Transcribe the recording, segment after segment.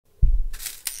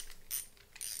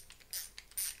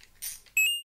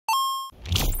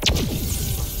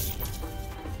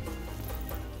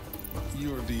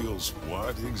Does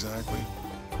what exactly?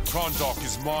 Kondok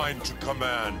is mine to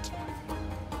command.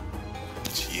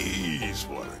 Jeez,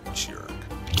 what a jerk.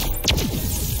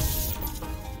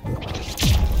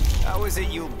 How is it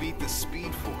you'll beat the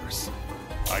Speed Force?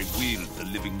 I wield the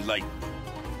living light.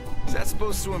 Is that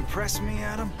supposed to impress me,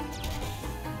 Adam?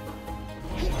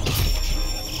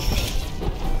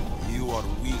 You are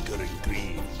weaker in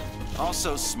green.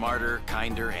 Also smarter,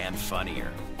 kinder, and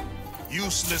funnier.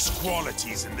 Useless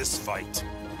qualities in this fight.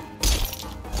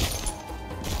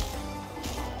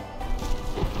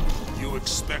 You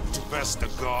expect to best a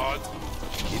god?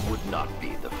 It would not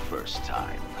be the first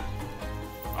time.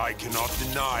 I cannot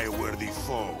deny a worthy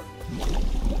foe.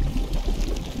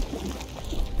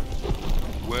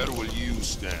 Where will you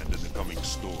stand in the coming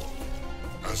storm?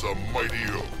 As a mighty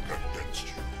oak against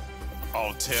you.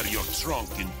 I'll tear your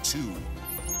trunk in two.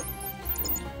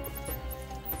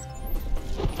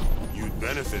 You'd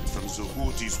benefit from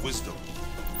Zehuti's wisdom.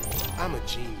 I'm a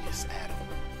genius, Adam.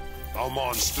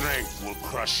 Amon's strength will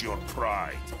crush your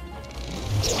pride.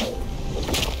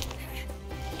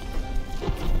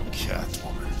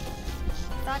 Catwoman.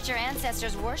 Thought your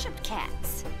ancestors worshipped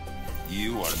cats.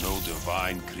 You are no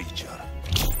divine creature.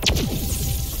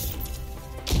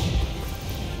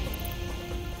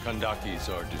 Kondakis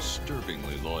are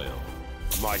disturbingly loyal.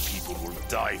 My people will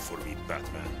die for me,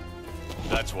 Batman.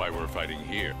 That's why we're fighting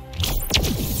here.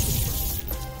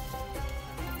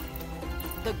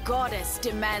 The goddess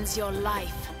demands your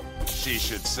life. She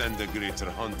should send a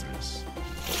greater huntress.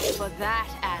 For that,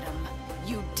 Adam,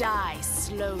 you die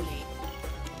slowly.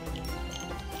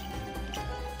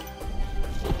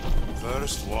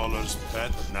 First Waller's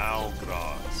pet, now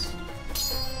grass.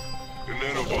 The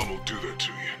nanobomb will do that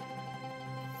to you.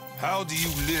 How do you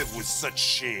live with such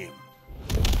shame?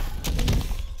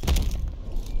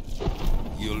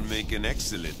 You'll make an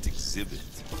excellent exhibit.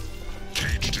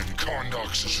 Caged in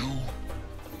Kondok's zoo.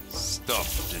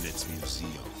 Stuffed in its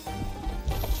museum.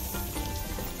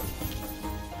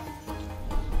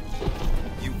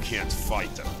 You can't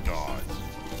fight a god.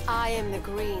 I am the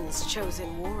Green's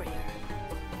chosen warrior.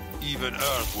 Even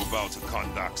Earth will bow to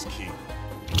Kondok's king.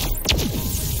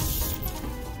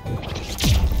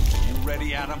 You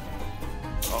ready, Adam?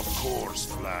 Of course,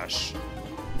 Flash.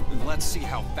 Let's see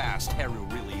how fast Heru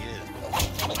really is.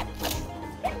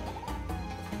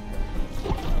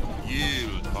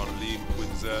 Yield, Harleen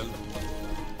Quinzel.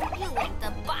 You ain't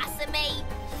the boss of me.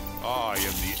 I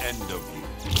am the end of you.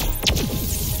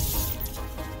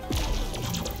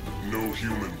 No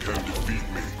human can defeat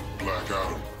me, Black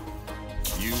Adam.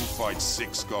 You fight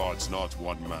 6 gods, not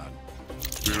 1 man.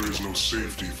 There is no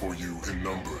safety for you in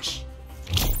numbers.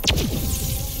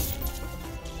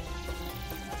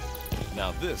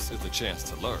 Now this is the chance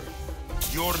to learn.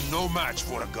 You're no match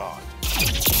for a god.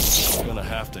 I'm gonna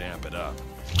have to amp it up.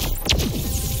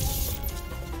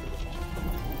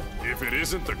 If it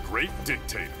isn't the great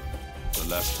dictator. The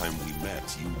last time we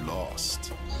met, you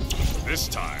lost. This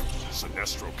time,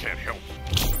 Sinestro can't help.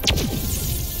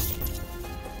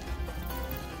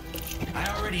 I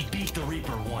already beat the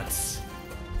Reaper once.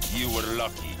 You were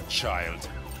lucky, child.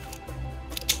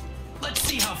 Let's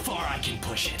see how far I can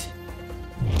push it.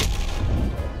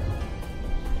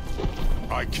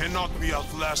 I cannot be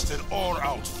outlasted or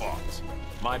outfought.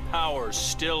 My power's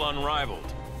still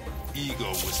unrivaled. Ego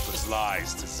whispers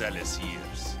lies to zealous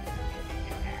ears.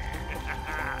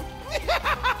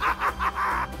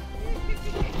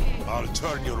 I'll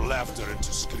turn your laughter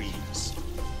into screams.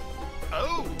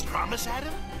 Oh, promise,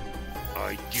 Adam?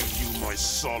 I give you my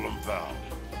solemn vow.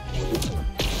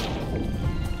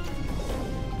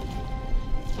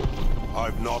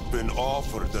 I've not been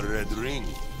offered the red ring.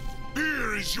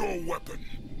 Here is your weapon,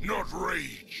 not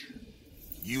rage.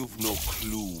 You've no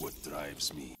clue what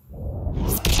drives me.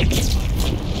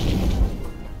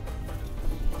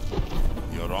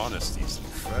 Your honesty is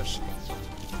refreshing.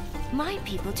 My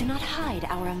people do not hide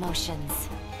our emotions.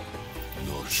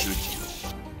 Nor should you.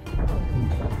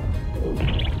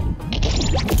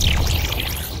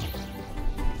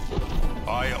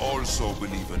 I also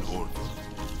believe in order.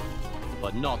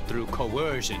 But not through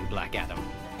coercion, Black Adam.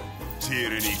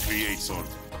 Tyranny creates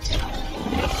order.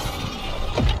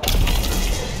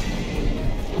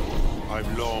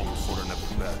 I've longed for an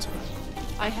epic battle.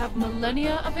 I have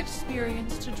millennia of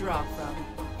experience to draw from.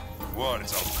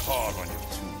 Words I'll carve on your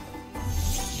tomb.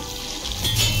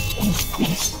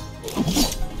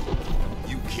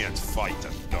 You can't fight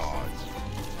a god.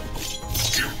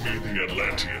 Give me the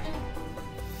Atlantean.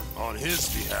 On his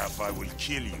behalf, I will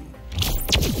kill you.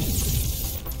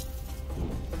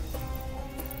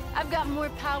 I've got more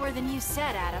power than you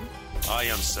said, Adam. I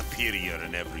am superior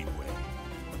in every way.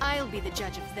 I'll be the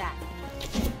judge of that.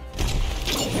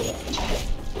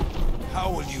 How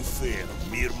will you fare,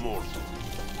 mere mortal?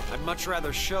 I'd much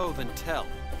rather show than tell.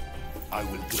 I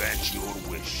will grant your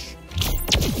wish.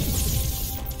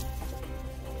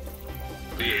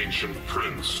 The ancient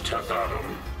prince,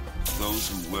 Theo-Adam. Those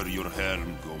who wear your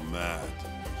harem go mad.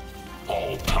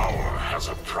 All power has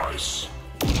a price.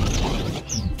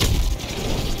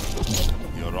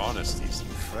 Your honesty is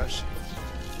refreshing.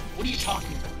 What are you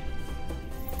talking about?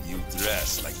 You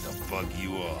dress like the bug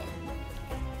you are.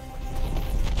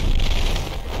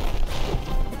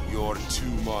 Your 2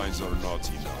 minds are not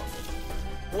enough.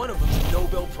 One of them's a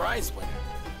Nobel Prize winner.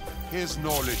 His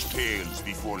knowledge pales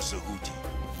before Zehuti.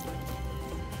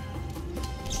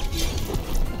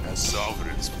 As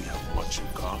sovereigns, we have much in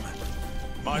common.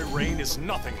 My reign is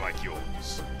nothing like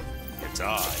yours. Yet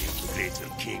I am the greater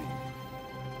king.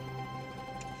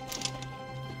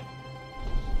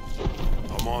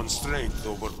 Amon's strength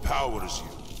overpowers you.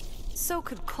 So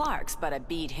could Clark's, but I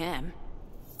beat him.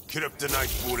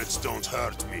 Kryptonite bullets don't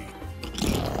hurt me.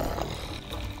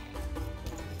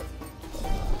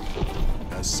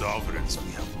 As sovereigns,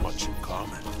 we have much in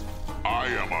common. I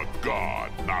am a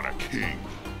god, not a king.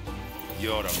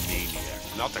 You're a maniac,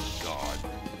 not a god.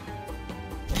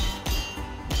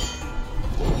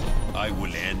 I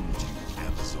will end you,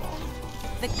 Amazon.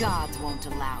 The gods won't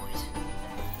allow it.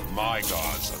 My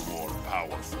gods are more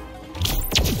powerful.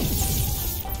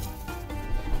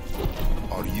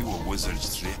 Are you a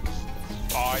wizard's trick?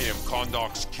 I am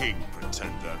Kondok's king,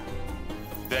 pretender.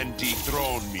 Then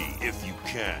dethrone me if you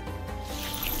can.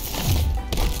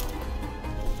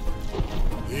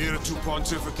 Here to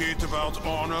pontificate about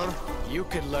honor? You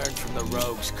could learn from the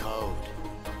rogue's code.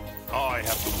 I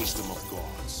have the wisdom of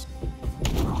gods.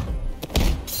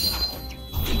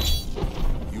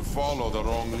 You follow the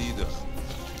wrong leader.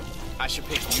 I should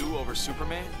pick you over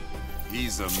Superman?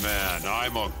 He's a man,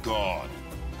 I'm a god.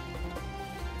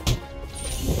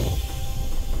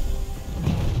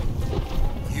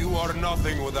 You are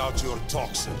nothing without your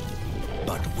toxin.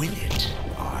 But with it,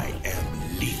 I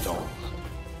am lethal.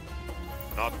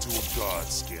 Not to a god,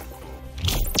 Scarecrow.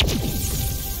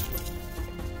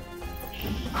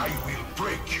 I will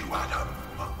break you, Adam.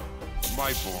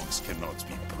 My bones cannot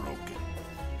be broken.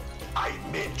 I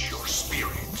meant your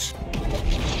spirit.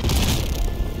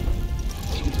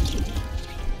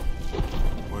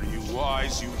 Were you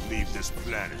wise, you'd leave this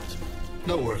planet.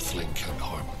 No earthling can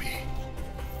harm me.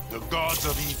 The gods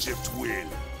of Egypt will.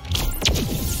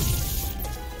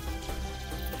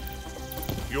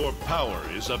 Your power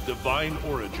is of divine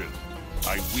origin.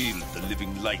 I wield the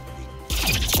living lightning.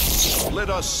 Let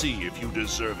us see if you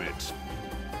deserve it.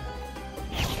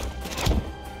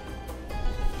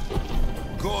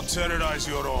 Go terrorize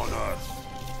your own Earth.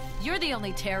 You're the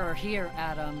only terror here,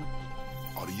 Adam.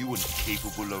 Are you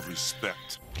incapable of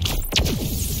respect?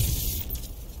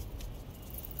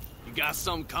 You got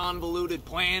some convoluted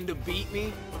plan to beat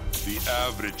me? The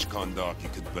average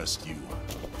Kondaki could best you.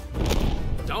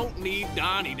 Don't need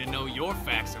Donnie to know your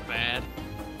facts are bad.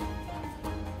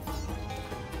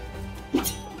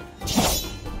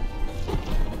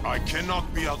 I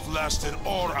cannot be outlasted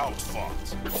or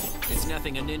outfought. It's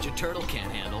nothing a Ninja Turtle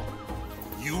can't handle.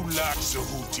 You lack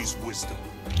Zehuti's wisdom.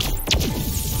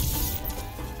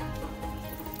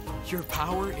 Your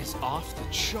power is off the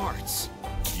charts.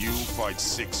 You fight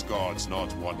 6 gods,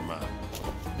 not 1 man.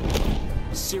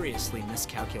 Seriously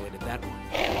miscalculated that one.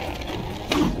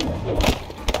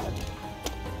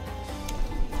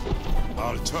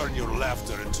 I'll turn your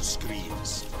laughter into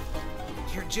screams.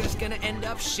 You're just gonna end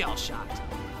up shell-shocked.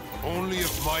 Only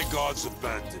if my gods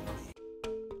abandon me.